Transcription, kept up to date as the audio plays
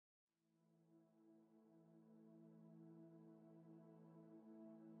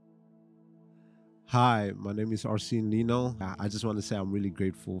Hi, my name is Arsene Lino. I just want to say I'm really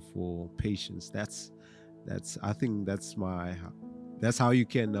grateful for patience. That's I think that's how you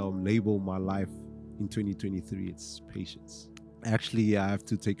can label my life in 2023. It's patience. Actually, I have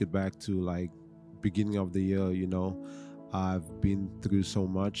to take it back to like beginning of the year. I've been through so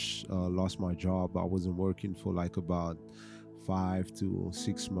much. Lost my job. I wasn't working for like about 5 to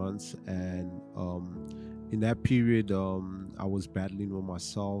 6 months, and in that period, I was battling with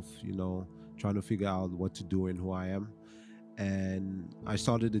myself. Trying to figure out what to do and who I am. And I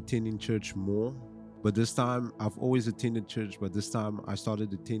started attending church more. But this time, I've always attended church, but this time I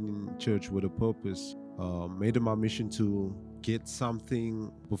started attending church with a purpose. Made it my mission to get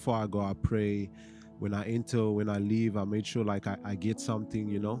something before I go. I pray. When I enter, when I leave, I made sure like I get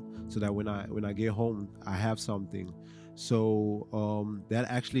something, so that when I get home, I have something. So that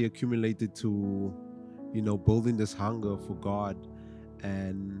actually accumulated to, building this hunger for God.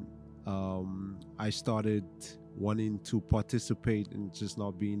 And I started wanting to participate and just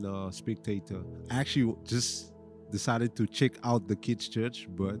not being a spectator. I actually just decided to check out the kids' church,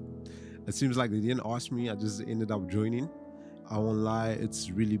 but it seems like they didn't ask me. I just ended up joining. I won't lie, it's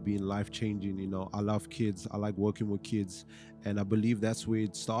really been life changing. I love kids. I like working with kids, and I believe that's where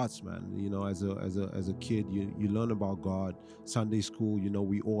it starts, man. As a kid, you learn about God. Sunday school,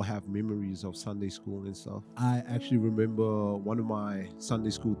 we all have memories of Sunday school and stuff. I actually remember one of my Sunday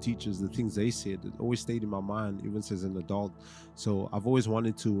school teachers, the things they said, it always stayed in my mind, even as an adult. So I've always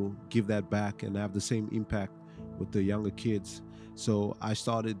wanted to give that back and have the same impact with the younger kids. So I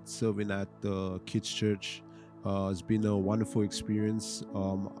started serving at the kids' church. It's been a wonderful experience.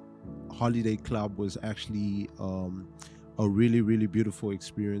 Holiday Club was actually a really, really beautiful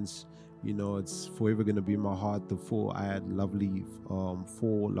experience. It's forever gonna be in my heart. I had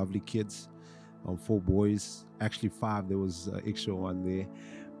four lovely kids, four boys, actually five. There was an extra one there,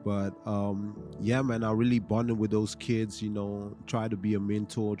 but yeah, man, I really bonded with those kids. Try to be a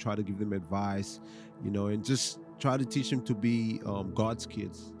mentor, try to give them advice, and just try to teach them to be God's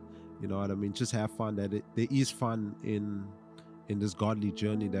kids. You know what I mean? Just have fun. There is fun in this godly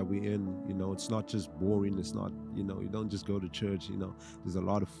journey that we're in. It's not just boring. It's not, you don't just go to church. There's a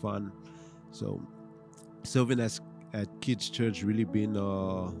lot of fun. So serving at kids church really been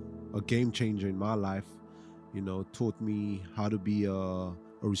a game changer in my life. Taught me how to be a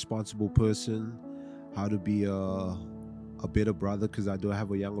responsible person, how to be a better brother, because I do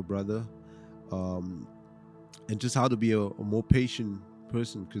have a younger brother, um, and just how to be a more patient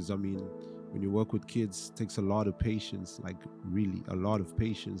person. Because I mean, when you work with kids, it takes a lot of patience, like really a lot of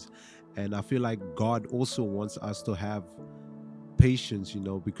patience. And I feel like God also wants us to have patience,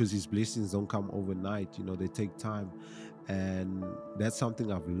 because his blessings don't come overnight. They take time. And that's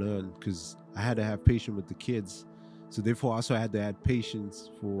something I've learned, because I had to have patience with the kids. So therefore also I had to add patience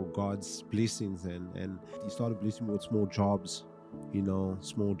for God's blessings. And he started blessing me with small jobs,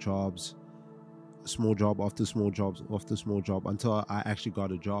 small jobs, small job after small jobs after small job, until I actually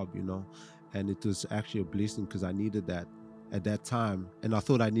got a job. And it was actually a blessing, because I needed that at that time. And I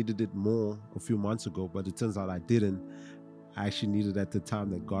thought I needed it more a few months ago, but it turns out I didn't. I actually needed at the time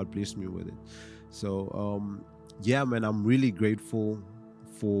that God blessed me with it. So yeah, man, I'm really grateful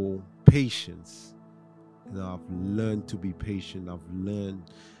for patience. I've learned to be patient. I've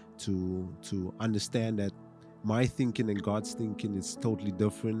learned to understand that my thinking and God's thinking is totally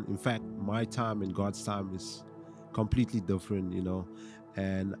different. In fact, my time and God's time is completely different.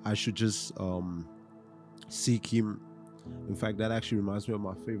 And I should just seek him. In fact, that actually reminds me of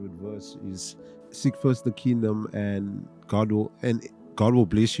my favorite verse is seek first the kingdom, and God will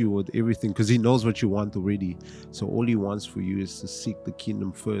bless you with everything, because he knows what you want already. So all he wants for you is to seek the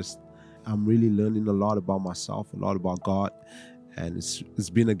kingdom first. I'm really learning a lot about myself, a lot about God, and it's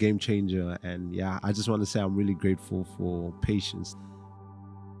been a game changer. And yeah, I just want to say I'm really grateful for patience.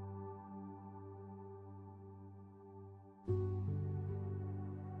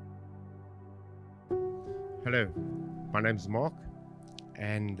 Hello, my name's Mark,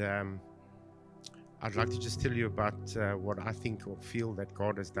 and I'd like to just tell you about what I think or feel that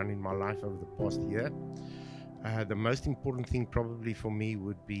God has done in my life over the past year. The most important thing probably for me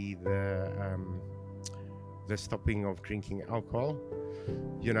would be the stopping of drinking alcohol.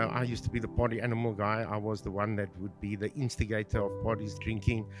 I used to be the party animal guy. I was the one that would be the instigator of parties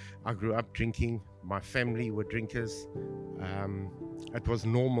drinking. I grew up drinking. My family were drinkers. It was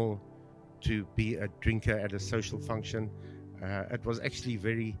normal to be a drinker at a social function. It was actually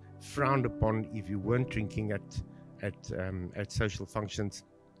very frowned upon if you weren't drinking at social functions.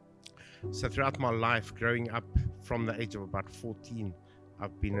 So throughout my life, growing up from the age of about 14,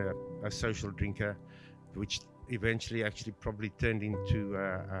 I've been a social drinker, which eventually actually probably turned into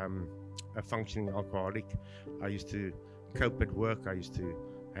a functioning alcoholic. I used to cope at work. I used to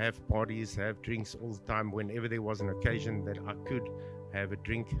have parties, have drinks all the time. Whenever there was an occasion that I could have a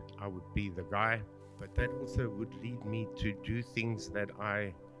drink, I would be the guy. But that also would lead me to do things that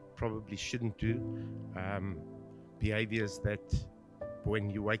I probably shouldn't do. Behaviors that when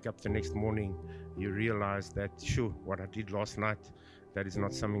you wake up the next morning, you realize that, sure, what I did last night, that is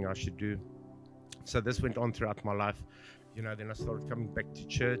not something I should do. So this went on throughout my life. Then I started coming back to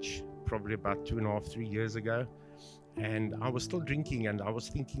church probably about 2.5, 3 years ago. And I was still drinking, and I was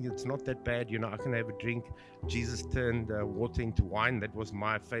thinking it's not that bad. I can have a drink. Jesus turned water into wine. That was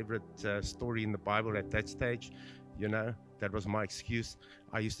my favorite story in the Bible at that stage. That was my excuse.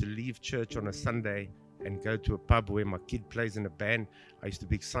 I used to leave church on a Sunday and go to a pub where my kid plays in a band. I used to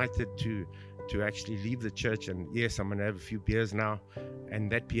be excited to actually leave the church, and yes, I'm going to have a few beers now. And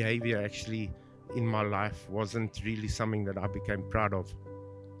that behavior actually in my life wasn't really something that I became proud of.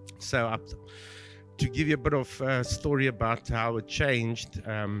 So to give you a bit of story about how it changed,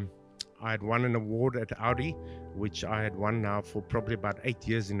 I had won an award at Audi, which I had won now for probably about 8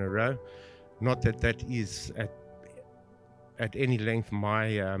 years in a row. Not that is at any length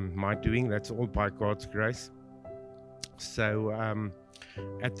my doing. That's all by God's grace. So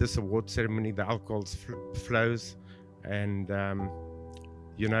at this award ceremony, the alcohol flows, and I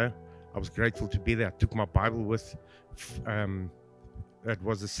was grateful to be there. I took my Bible with. It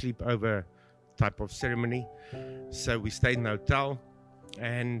was a sleepover type of ceremony, so we stayed in the hotel,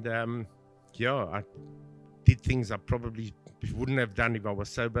 and I did things I probably wouldn't have done if I was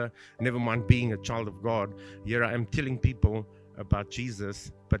sober. Never mind being a child of God. Here I am telling people about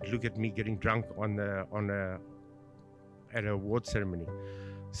Jesus, but look at me getting drunk at an award ceremony.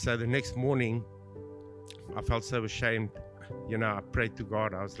 So the next morning, I felt so ashamed. I prayed to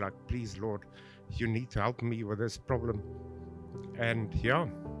God. I was like, please, Lord, you need to help me with this problem. And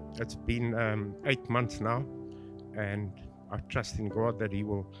it's been 8 months now, and I trust in God that He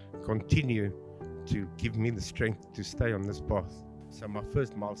will continue to give me the strength to stay on this path. So my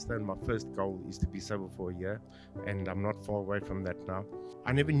first milestone, my first goal is to be sober for a year, and I'm not far away from that now.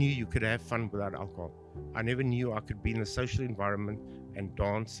 I never knew you could have fun without alcohol. I never knew I could be in a social environment and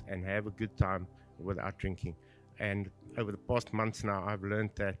dance and have a good time without drinking. And over the past months now, I've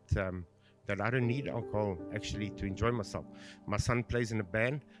learned that I don't need alcohol actually to enjoy myself. My son plays in a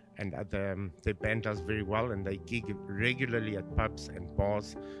band, and their band does very well, and they gig regularly at pubs and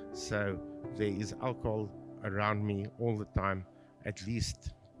bars. So there is alcohol around me all the time, at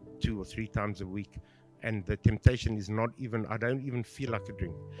least 2 or 3 times a week. And the temptation is I don't even feel like a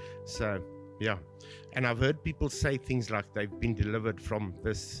drink. So, yeah. And I've heard people say things like they've been delivered from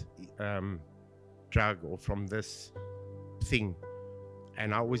this drug or from this thing.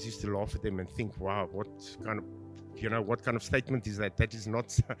 And I always used to laugh at them and think, wow, what kind of statement is that? That is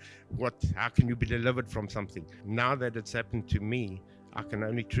not how can you be delivered from something? Now that it's happened to me, I can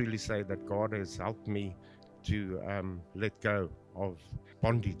only truly say that God has helped me to let go of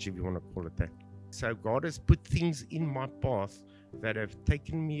bondage, if you want to call it that. So God has put things in my path that have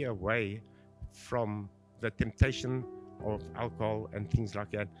taken me away from the temptation of alcohol and things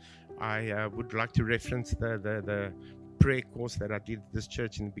like that. I would like to reference the prayer course that I did at this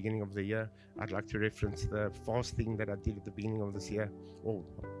church in the beginning of the year. I'd like to reference the fasting that I did at the beginning of this year, or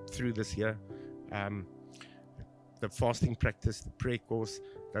through this year. The fasting practice, the prayer course,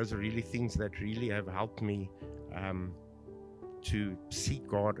 those are really things that really have helped me to seek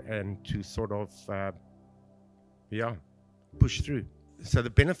God and to sort of, push through. So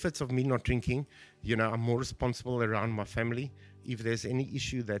the benefits of me not drinking, I'm more responsible around my family. If there's any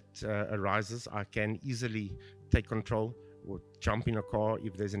issue that arises, I can easily take control or jump in a car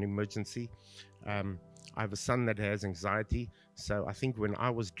if there's an emergency. I have a son that has anxiety, so I think when I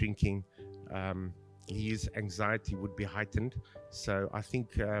was drinking, his anxiety would be heightened. So I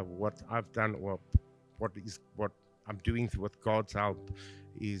think what I've done, or what I'm doing with God's help,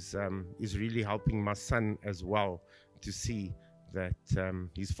 is really helping my son as well to see that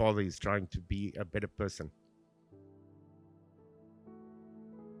his father is trying to be a better person.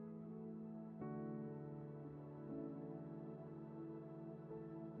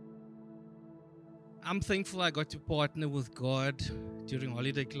 I'm thankful I got to partner with God during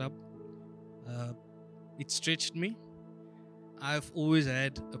Holiday Club. It stretched me. I've always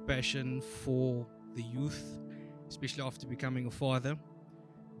had a passion for the youth, especially after becoming a father.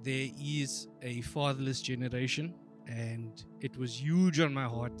 There is a fatherless generation, and it was huge on my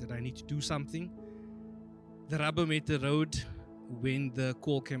heart that I need to do something. The rubber met the road when the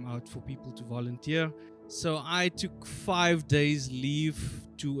call came out for people to volunteer. So I took 5 days leave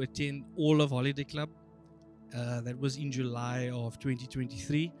to attend all of Holiday Club, That was in July of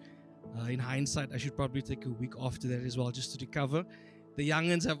 2023. In hindsight, I should probably take a week after that as well, just to recover. The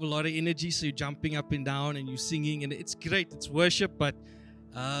youngins have a lot of energy, so you're jumping up and down and you're singing, and it's great. It's worship, but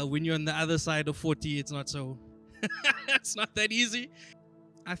when you're on the other side of 40, it's not so. It's not that easy.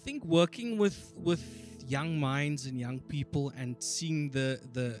 I think working with young minds and young people and seeing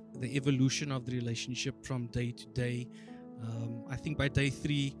the evolution of the relationship from day to day. I think by day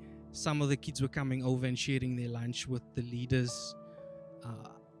 3, some of the kids were coming over and sharing their lunch with the leaders.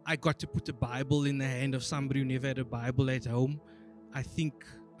 I got to put a Bible in the hand of somebody who never had a Bible at home. I think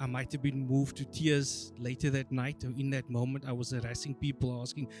I might have been moved to tears later that night. In that moment, I was harassing people,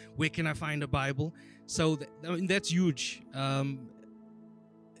 asking, where can I find a Bible? So that's huge.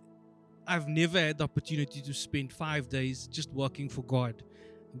 I've never had the opportunity to spend 5 days just working for God.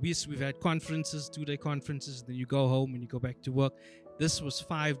 We've had conferences, 2-day conferences, then you go home and you go back to work. This was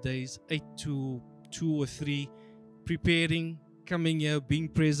 5 days, 8 to 2 or 3, preparing, coming here, being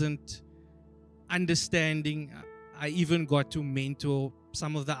present, understanding. I even got to mentor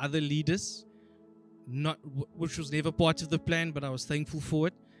some of the other leaders, which was never part of the plan, but I was thankful for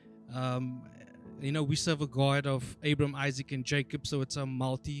it. We serve a God of Abraham, Isaac, and Jacob, so it's a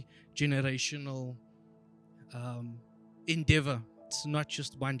multi-generational endeavor. It's not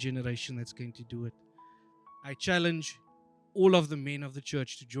just one generation that's going to do it. I challenge all of the men of the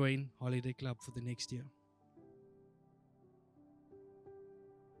church to join Holiday Club for the next year.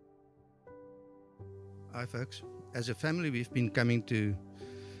 Hi folks, as a family we've been coming to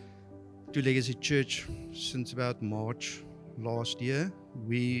Legacy Church since about March last year.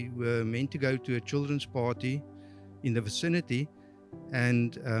 We were meant to go to a children's party in the vicinity,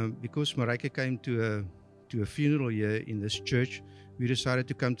 and because Marika came to a funeral here in this church, we decided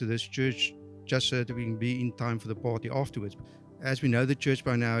to come to this church just so that we can be in time for the party afterwards. As we know the church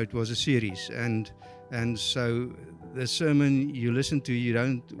by now, it was a series, and so the sermon you listen to, you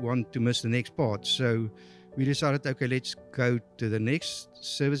don't want to miss the next part. So we decided, okay, let's go to the next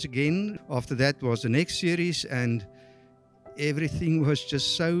service again. After that was the next series, and everything was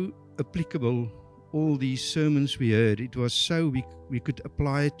just so applicable. All these sermons we heard, it was so we could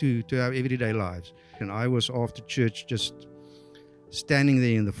apply it to our everyday lives. And I was after church just standing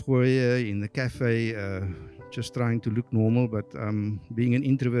there in the foyer, in the cafe, just trying to look normal, but being an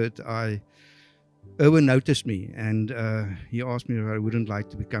introvert, Owen noticed me, and he asked me if I wouldn't like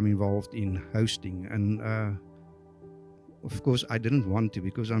to become involved in hosting. And of course I didn't want to,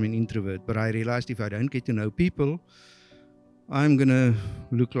 because I'm an introvert, but I realized if I don't get to know people, I'm going to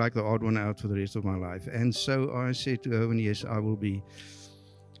look like the odd one out for the rest of my life. And so I said to Owen, yes, I will be.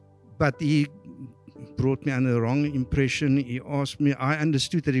 But he brought me under the wrong impression. He asked me, I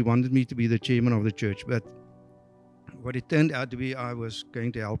understood that he wanted me to be the chairman of the church, but what it turned out to be, I was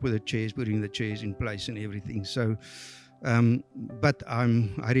going to help with the chairs, putting the chairs in place and everything. So, but I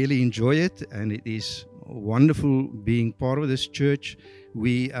really enjoy it, and it is wonderful being part of this church.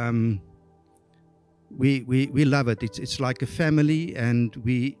 We love it. It's like a family, and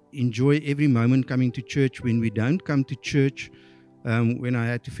we enjoy every moment coming to church. When we don't come to church, when I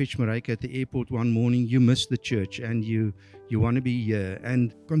had to fetch Marika at the airport one morning, you miss the church and you want to be here.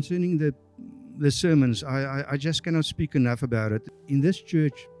 And concerning the sermons, I just cannot speak enough about it. In this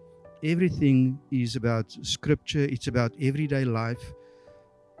church, everything is about scripture. It's about everyday life.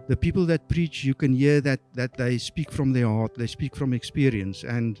 The people that preach, you can hear that they speak from their heart. They speak from experience.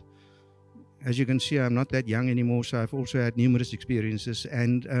 And as you can see, I'm not that young anymore, so I've also had numerous experiences.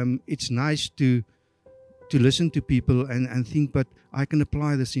 And it's nice to listen to people and think, but I can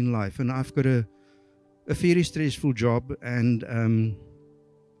apply this in life. And I've got a very stressful job, and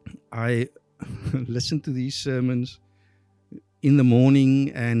I listen to these sermons in the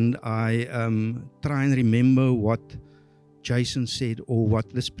morning, and I try and remember what Jason said or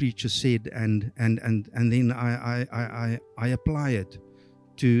what this preacher said, and then I apply it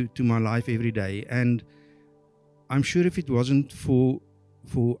to my life every day. And I'm sure if it wasn't for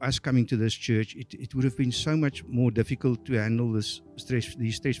us coming to this church, it would have been so much more difficult to handle these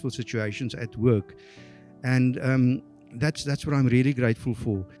stressful situations at work. And that's what I'm really grateful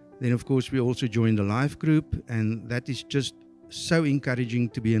for. Then, of course, we also joined the life group, and that is just so encouraging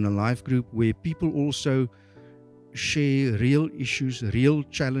to be in a life group where people also share real issues, real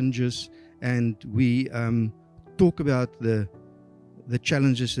challenges, and we talk about the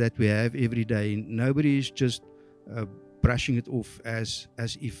challenges that we have every day. Nobody is just brushing it off as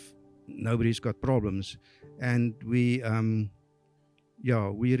if nobody's got problems. And we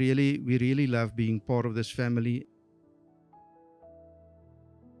really love being part of this family.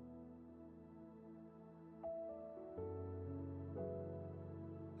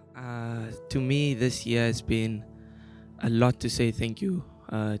 To me, this year has been a lot to say thank you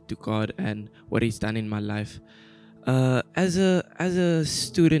to God and what He's done in my life. As a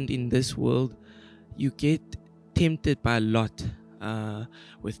student in this world, you get tempted by a lot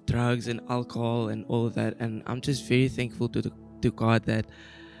with drugs and alcohol and all of that, and I'm just very thankful to God that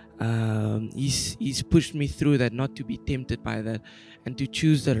he's pushed me through that, not to be tempted by that, and to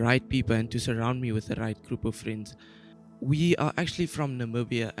choose the right people and to surround me with the right group of friends. We are actually from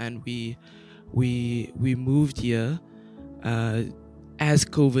Namibia, and we moved here as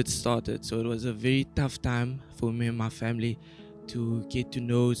COVID started, so it was a very tough time for me and my family to get to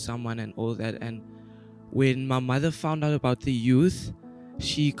know someone and all that. And when my mother found out about the youth,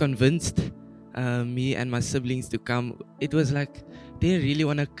 she convinced me and my siblings to come. It was like they didn't really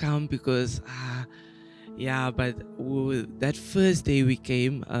want to come because but that first day we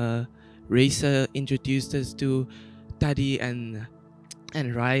came, Racer introduced us to Taddy and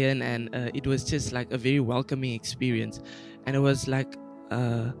Ryan, and it was just like a very welcoming experience. And it was like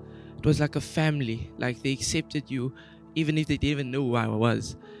a family. Like, they accepted you even if they didn't even know who I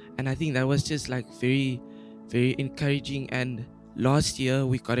was. And I think that was just like very, very encouraging. And last year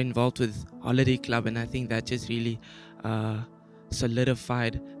we got involved with Holiday Club, and I think that just really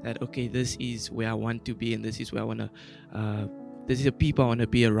solidified that, okay, this is where I want to be, and this is where I want to this is the people I want to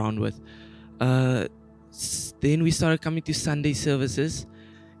be around with. Then we started coming to Sunday services.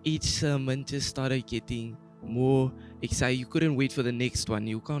 Each sermon just started getting more excited. You couldn't wait for the next one.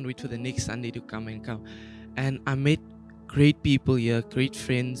 You can't wait for the next Sunday to come. And I met great people here, great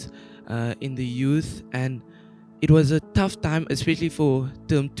friends in the youth. And it was a tough time, especially for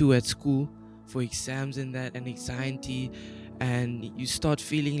term 2 at school, for exams and that, and anxiety. And you start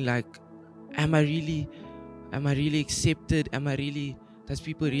feeling like, am I really accepted? Does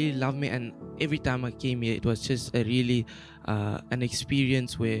people really love me? And every time I came here, it was just a really an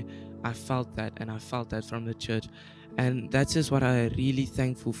experience where I felt that, and I felt that from the church. And that's just what I'm really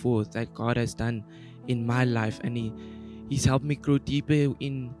thankful for, that God has done in my life. And He's helped me grow deeper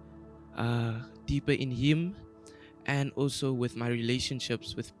in Him, and also with my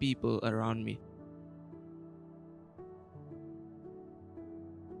relationships with people around me.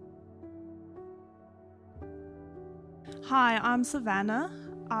 Hi, I'm Savannah.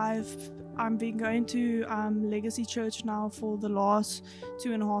 I've been going to Legacy Church now for the last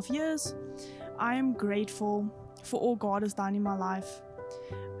 2.5 years. I am grateful for all God has done in my life,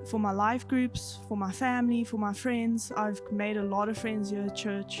 for my life groups, for my family, for my friends. I've made a lot of friends here at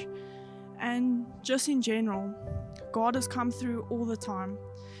church, and just in general, God has come through all the time.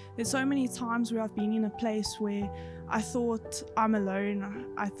 There's so many times where I've been in a place where I thought I'm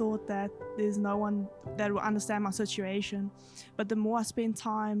alone. I thought that there's no one that will understand my situation. But the more I spend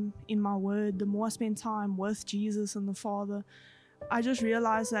time in my word, the more I spend time with Jesus and the Father, I just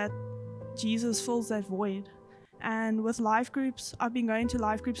realized that Jesus fills that void. And with life groups, I've been going to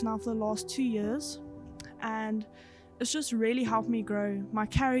life groups now for the last 2 years, and it's just really helped me grow my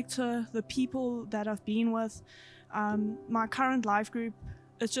character, the people that I've been with. My current life group,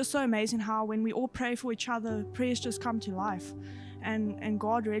 it's just so amazing how when we all pray for each other, prayers just come to life, and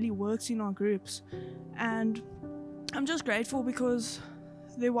God really works in our groups. And I'm just grateful because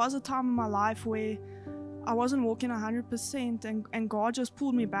there was a time in my life where I wasn't walking 100%, and God just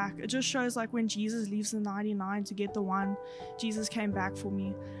pulled me back. It just shows like when Jesus leaves the 99 to get the one, Jesus came back for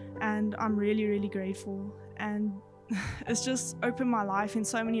me, and I'm really, really grateful. And it's just opened my life in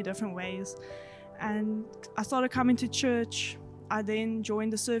so many different ways. And I started coming to church. I then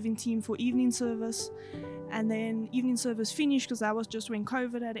joined the serving team for evening service, and then evening service finished because that was just when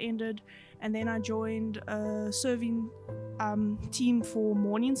COVID had ended. And then I joined a serving team for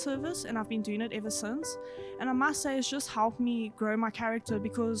morning service, and I've been doing it ever since. And I must say, it's just helped me grow my character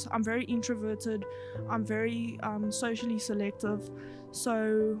because I'm very introverted. I'm very socially selective.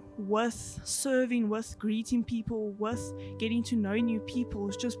 So with serving, with greeting people, with getting to know new people,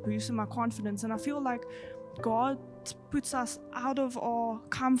 it's just boosted my confidence. And I feel like God puts us out of our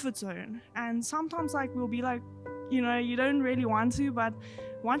comfort zone, and sometimes like we'll be like, you don't really want to, but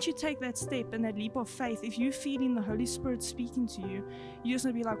once you take that step and that leap of faith, if you feel in the Holy Spirit speaking to you, you're just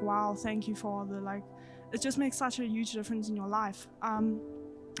gonna be like, wow, thank you, Father. Like, it just makes such a huge difference in your life. I'm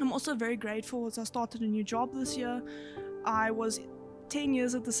also very grateful as I started a new job this year. I was 10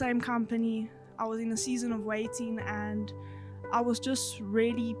 years at the same company. I was in a season of waiting, and I was just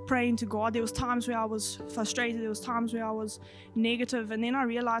really praying to God. There was times where I was frustrated. There was times where I was negative. And then I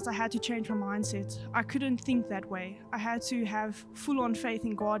realized I had to change my mindset. I couldn't think that way. I had to have full-on faith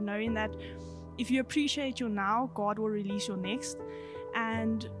in God, knowing that if you appreciate your now, God will release your next.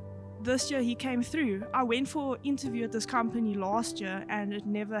 And this year he came through. I went for an interview at this company last year and it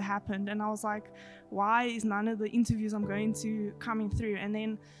never happened. And I was like, why is none of the interviews I'm going to coming through? And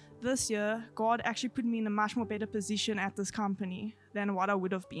then this year, God actually put me in a much more better position at this company than what I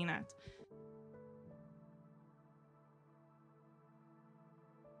would have been at.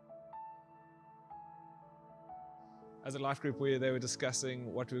 As a life group, they were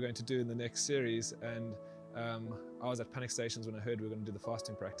discussing what we were going to do in the next series, and I was at panic stations when I heard we were going to do the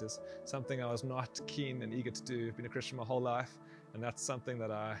fasting practice, something I was not keen and eager to do. I've been a Christian my whole life, and that's something that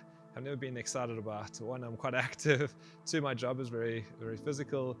I have never been excited about. One, I'm quite active. Two, my job is very, very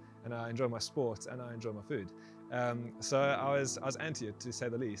physical, and I enjoy my sport and I enjoy my food. So I was anti it, to say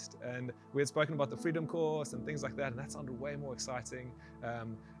the least. And we had spoken about the Freedom Course and things like that, and that sounded way more exciting.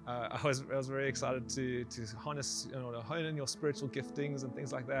 I was very excited to harness, hone in your spiritual giftings and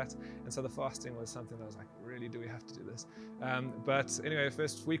things like that. And so the fasting was something that I was like, really, do we have to do this? But anyway,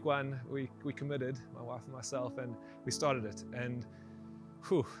 first week one, we committed, my wife and myself, and we started it. And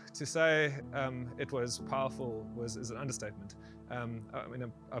to say it was powerful is an understatement.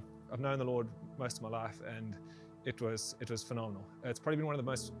 I've known the Lord most of my life, and it was phenomenal. It's probably been one of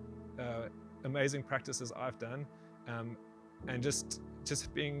the most amazing practices I've done, and just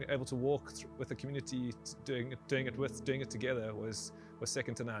being able to walk with the community, doing it together was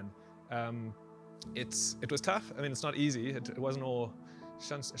second to none. It was tough. I mean, it's not easy. It wasn't all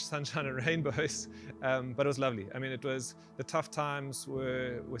sunshine and rainbows, but it was lovely. I mean, the tough times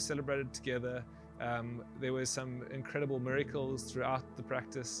were celebrated together. There were some incredible miracles throughout the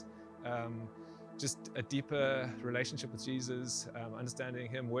practice. Just a deeper relationship with Jesus, understanding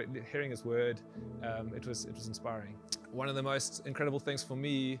Him, hearing His word. It was inspiring. One of the most incredible things for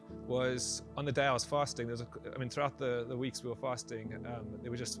me was on the day I was fasting. Throughout the weeks we were fasting,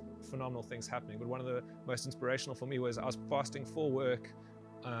 there were just phenomenal things happening. But one of the most inspirational for me was I was fasting for work.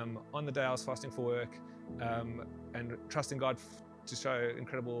 On the day I was fasting for work, and trusting God to show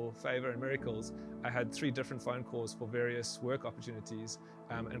incredible favor and miracles, I had 3 different phone calls for various work opportunities,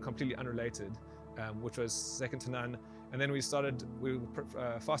 and completely unrelated, which was second to none. And then we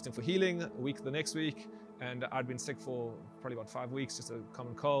were fasting for healing the next week, and I'd been sick for probably about 5 weeks, just a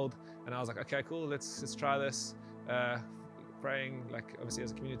common cold. And I was like, okay, cool, let's try this. Praying, like obviously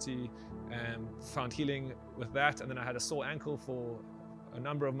as a community, found healing with that. And then I had a sore ankle for a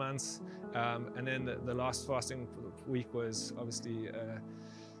number of months, and then the last fasting week was obviously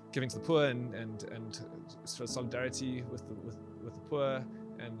giving to the poor and sort of solidarity with the poor,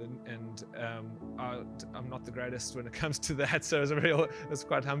 and I'm not the greatest when it comes to that, so it was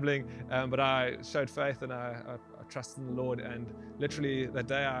quite humbling, but I showed faith and I trusted in the Lord, and literally that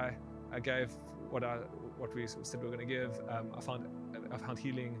day I gave what we said we were going to give. I found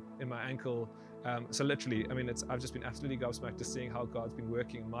healing in my ankle. So literally, I've just been absolutely gobsmacked just seeing how God's been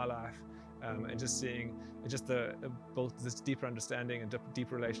working in my life, and just seeing built this deeper understanding and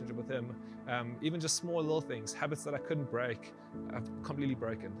deeper relationship with Him. Even just small little things, habits that I couldn't break, I've completely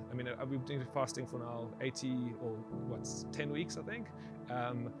broken. I've been doing fasting for now 10 weeks, I think,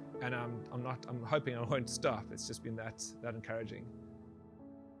 and I'm hoping I won't stop. It's just been that encouraging.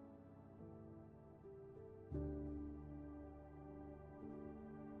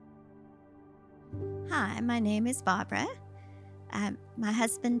 Hi, my name is Barbara. My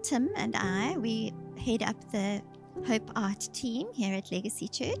husband Tim and I, we head up the Hope Art team here at Legacy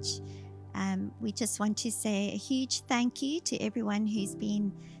Church. We just want to say a huge thank you to everyone who's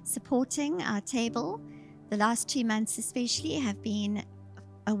been supporting our table. The last 2 months especially have been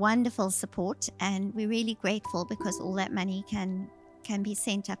a wonderful support, and we're really grateful because all that money can be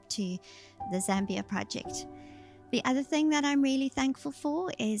sent up to the Zambia project. The other thing that I'm really thankful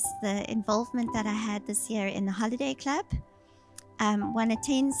for is the involvement that I had this year in the Holiday Club. One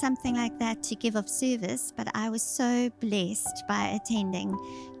attends something like that to give of service, but I was so blessed by attending.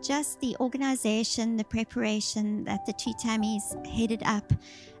 Just the organization, the preparation that the 2 Tammies headed up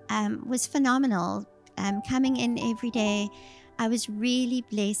was phenomenal. Coming in every day, I was really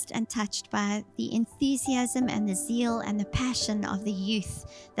blessed and touched by the enthusiasm and the zeal and the passion of the youth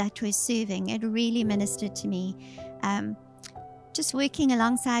that were serving. It really ministered to me. Just working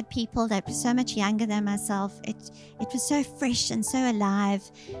alongside people that were so much younger than myself, it was so fresh and so alive.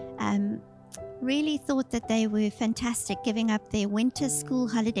 Really thought that they were fantastic, giving up their winter school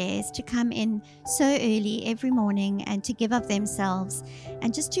holidays to come in so early every morning and to give of themselves,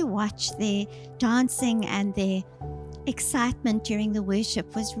 and just to watch their dancing and their excitement during the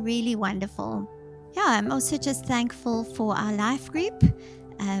worship was really wonderful. Yeah, I'm also just thankful for our life group.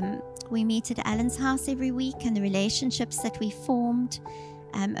 We meet at Alan's house every week, and the relationships that we formed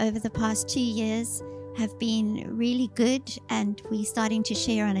over the past 2 years have been really good, and we're starting to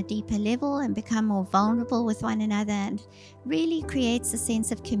share on a deeper level and become more vulnerable with one another, and really creates a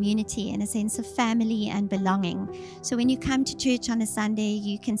sense of community and a sense of family and belonging. So when you come to church on a Sunday,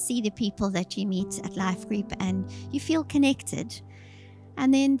 you can see the people that you meet at Life Group and you feel connected.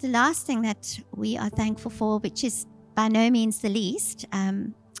 And then the last thing that we are thankful for, which is by no means the least,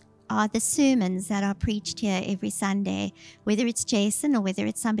 are the sermons that are preached here every Sunday, whether it's Jason or whether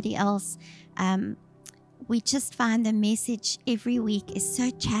it's somebody else. We just find the message every week is so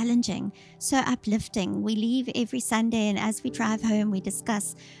challenging, so uplifting. We leave every Sunday, and as we drive home, we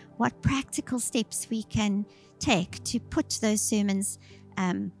discuss what practical steps we can take to put those sermons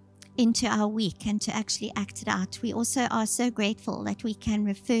into our week and to actually act it out. We also are so grateful that we can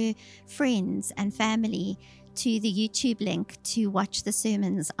refer friends and family to the YouTube link to watch the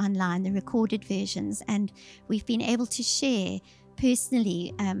sermons online, the recorded versions, and we've been able to share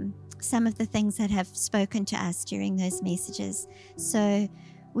personally some of the things that have spoken to us during those messages. So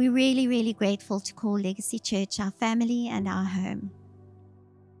we're really, really grateful to call Legacy Church our family and our home.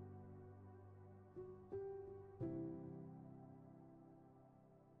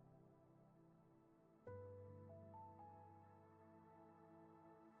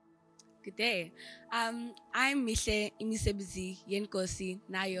 Good day. I'm Mishle Imisebizi Yenkosi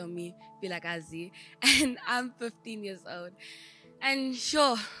Naomi Vilagazi, and I'm 15 years old. And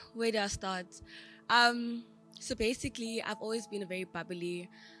sure, where do I start? So basically, I've always been a very bubbly,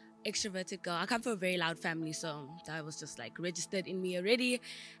 extroverted girl. I come from a very loud family, so that was just like registered in me already.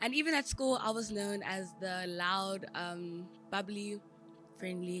 And even at school, I was known as the loud, bubbly,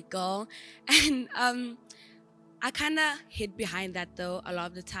 friendly girl. And I kind of hid behind that though a lot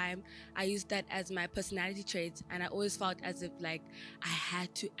of the time. I used that as my personality trait, and I always felt as if like I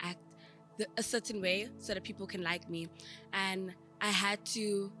had to act a certain way so that people can like me, and I had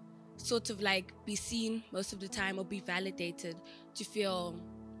to sort of like be seen most of the time or be validated to feel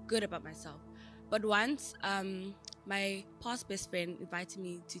good about myself. But once my past best friend invited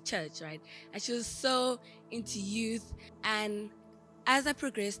me to church, right, and she was so into youth, and as I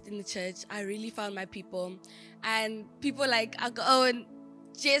progressed in the church, I really found my people, and people like, I go, oh, and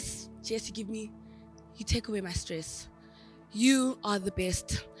Jess, you take away my stress. You are the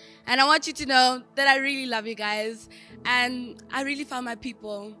best. And I want you to know that I really love you guys, and I really found my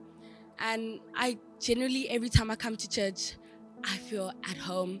people. And I generally, every time I come to church, I feel at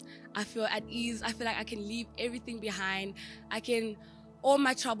home. I feel at ease. I feel like I can leave everything behind. All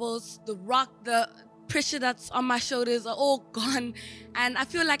my troubles, the pressure that's on my shoulders are all gone, and I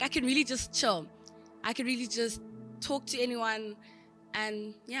feel like I can really just chill. I can really just talk to anyone,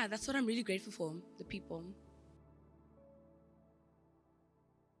 and yeah, that's what I'm really grateful for, the people.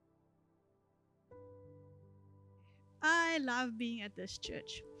 I love being at this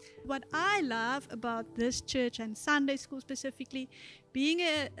church. What I love about this church and Sunday school specifically, being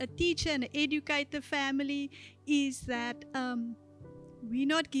a teacher and an educator family, is that we're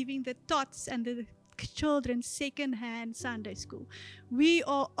not giving the tots and the children second-hand Sunday school. We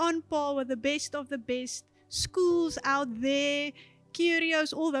are on par with the best of the best schools out there,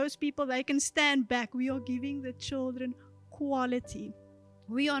 Curios, all those people, they can stand back. We are giving the children quality.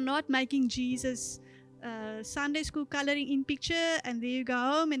 We are not making Jesus Sunday school coloring in picture and there you go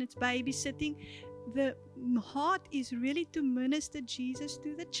home and it's babysitting. The heart is really to minister Jesus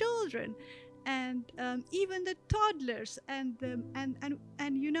to the children and even the toddlers and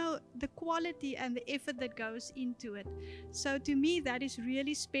you know the quality and the effort that goes into it. So to me that is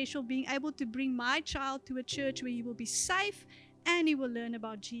really special, being able to bring my child to a church where he will be safe and he will learn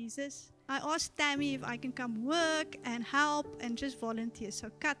about Jesus. I asked Tammy if I can come work and help and just volunteer. So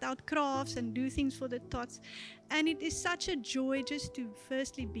cut out crafts and do things for the tots. And it is such a joy just to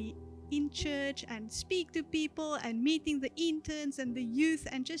firstly be in church and speak to people and meeting the interns and the youth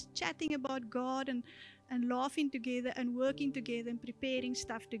and just chatting about God and laughing together and working together and preparing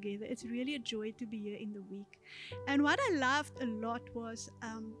stuff together. It's really a joy to be here in the week. And what I loved a lot was,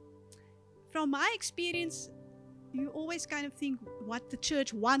 from my experience, you always kind of think what the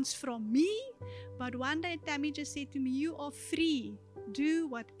church wants from me. But one day Tammy just said to me, you are free. Do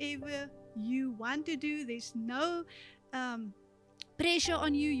whatever you want to do. There's no pressure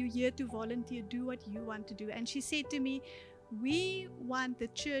on you. You're here to volunteer. Do what you want to do. And she said to me, we want the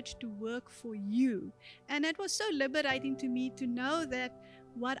church to work for you. And it was so liberating to me to know that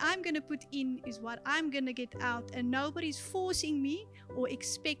what I'm going to put in is what I'm going to get out, and nobody's forcing me or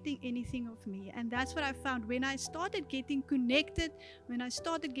expecting anything of me. And that's what I found when I started getting connected, when I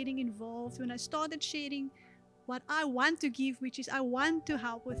started getting involved, when I started sharing what I want to give, which is I want to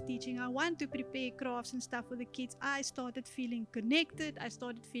help with teaching, I want to prepare crafts and stuff for the kids. I started feeling connected, I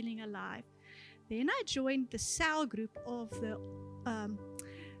started feeling alive. Then I joined the cell group of the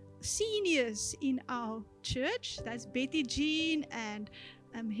seniors in our church. That's Betty Jean and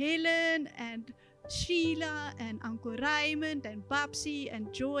Helen and Sheila and Uncle Raymond and Babsy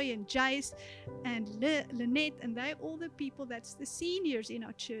and Joy and Jace and Lynette, and they're all the people that's the seniors in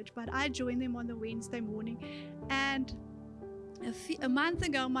our church. But I joined them on the Wednesday morning. And a month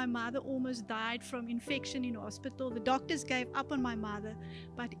ago, my mother almost died from infection in hospital. The doctors gave up on my mother,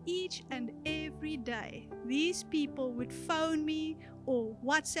 but each and every day, these people would phone me or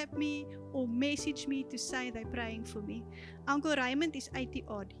WhatsApp me or message me to say they're praying for me. Uncle Raymond is 80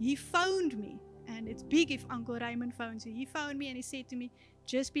 odd. He phoned me, and it's big if Uncle Raymond phones you. He phoned me and he said to me,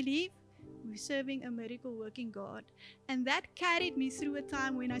 just believe. We're serving a miracle working God. And that carried me through a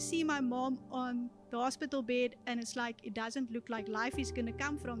time when I see my mom on the hospital bed and it's like it doesn't look like life is going to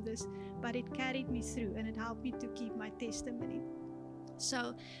come from this, but it carried me through and it helped me to keep my testimony.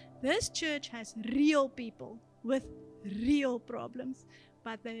 So this church has real people with real problems,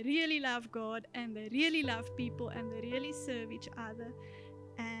 but they really love God and they really love people and they really serve each other.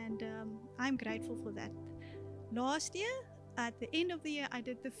 And I'm grateful for that. Last year, at the end of the year, I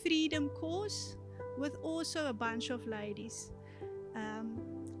did the Freedom course with also a bunch of ladies.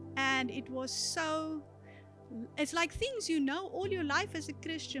 And it was so, it's like things you know all your life as a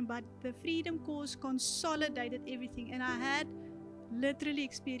Christian, but the Freedom course consolidated everything. And I had literally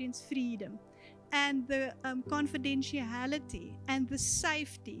experienced freedom and the confidentiality and the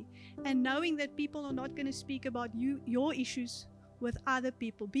safety and knowing that people are not going to speak about your issues with other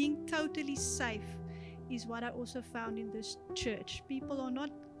people, being totally safe is what I also found in this church. People are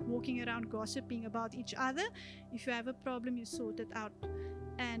not walking around gossiping about each other. If you have a problem, you sort it out.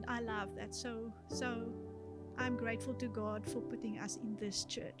 And I love that. So I'm grateful to God for putting us in this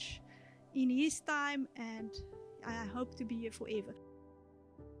church in His time, and I hope to be here forever.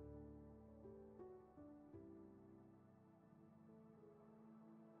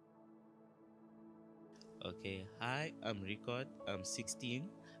 Okay, hi, I'm Ricard. I'm 16.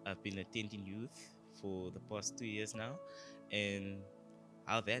 I've been attending youth for the past 2 years now. And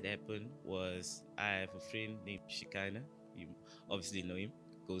how that happened was I have a friend named Shikana. You obviously know him,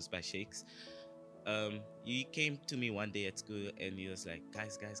 goes by Shakes. He came to me one day at school and he was like,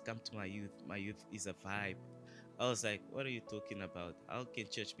 guys, come to my youth. My youth is a vibe. I was like, what are you talking about? How can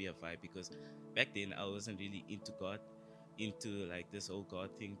church be a vibe? Because back then I wasn't really into God, into like this whole God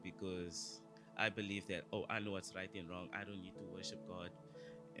thing, because I believe that, oh, I know what's right and wrong. I don't need to worship God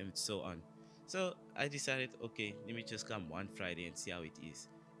and so on. So I decided, okay, let me just come one Friday and see how it is.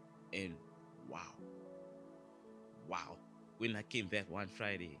 And wow. When I came back one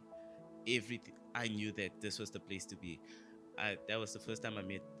Friday, everything, I knew that this was the place to be. That was the first time I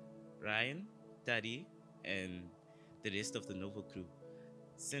met Ryan, Taddy, and the rest of the Nova crew.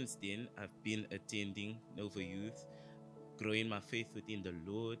 Since then, I've been attending Nova Youth, growing my faith within the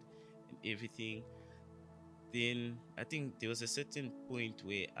Lord and everything. Then I think there was a certain point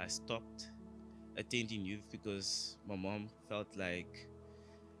where I stopped attending youth because my mom felt like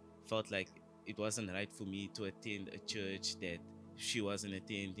it wasn't right for me to attend a church that she wasn't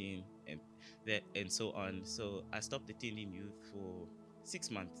attending and so on. So I stopped attending youth for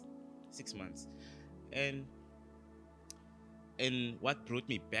 6 months. And what brought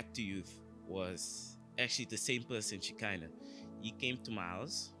me back to youth was actually the same person, Shikana. He came to my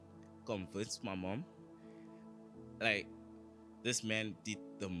house, convinced my mom. Like, this man did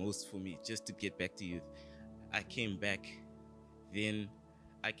the most for me just to get back to youth. I came back and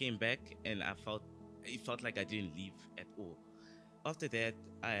it felt like I didn't leave at all. After that,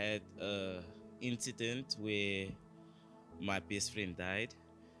 I had an incident where my best friend died,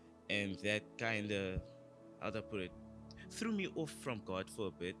 and that kind of, how do I put it, threw me off from God for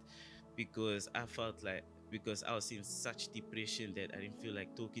a bit, because I was in such depression that I didn't feel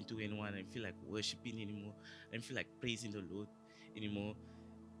like talking to anyone, I didn't feel like worshiping anymore, I didn't feel like praising the Lord anymore.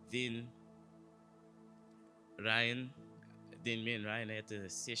 Then me and Ryan had a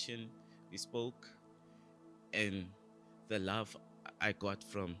session, we spoke, and the love I got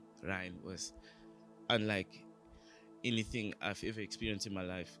from Ryan was unlike anything I've ever experienced in my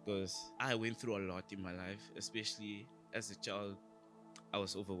life, because I went through a lot in my life, especially as a child. I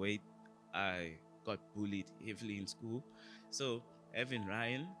was overweight, I got bullied heavily in school, so having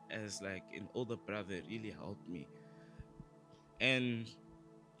Ryan as like an older brother really helped me. And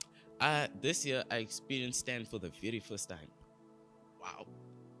this year I experienced Stan for the very first time. Wow.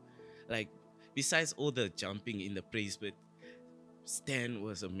 Like, besides all the jumping in the praise, but Stan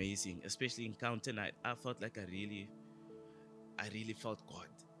was amazing, especially Encounter Night. I felt like I really felt God.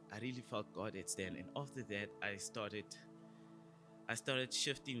 I really felt God at Stan. And after that, I started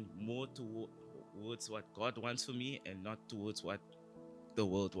shifting more towards what God wants for me and not towards what the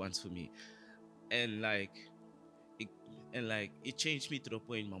world wants for me. And like it changed me to the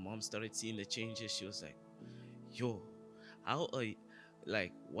point my mom started seeing the changes. She was like, yo, how are you,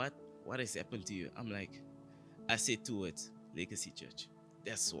 like what has happened to you? I'm like, I said 2 words, Legacy Church.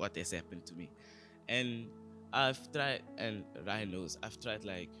 That's what has happened to me. And I've tried, and Ryan knows, I've tried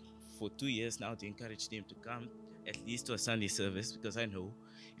like for 2 years now to encourage them to come at least to a Sunday service, because I know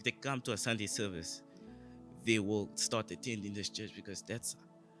if they come to a Sunday service, they will start attending this church, because that's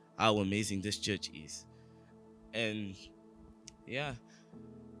how amazing this church is. And yeah,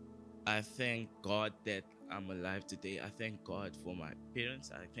 I thank God that I'm alive today. I thank God for my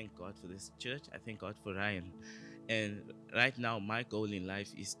parents. I thank God for this church. I thank God for Ryan. And right now, my goal in life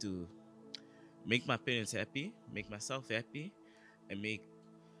is to make my parents happy, make myself happy, and make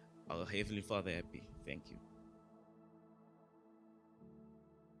our Heavenly Father happy. Thank you.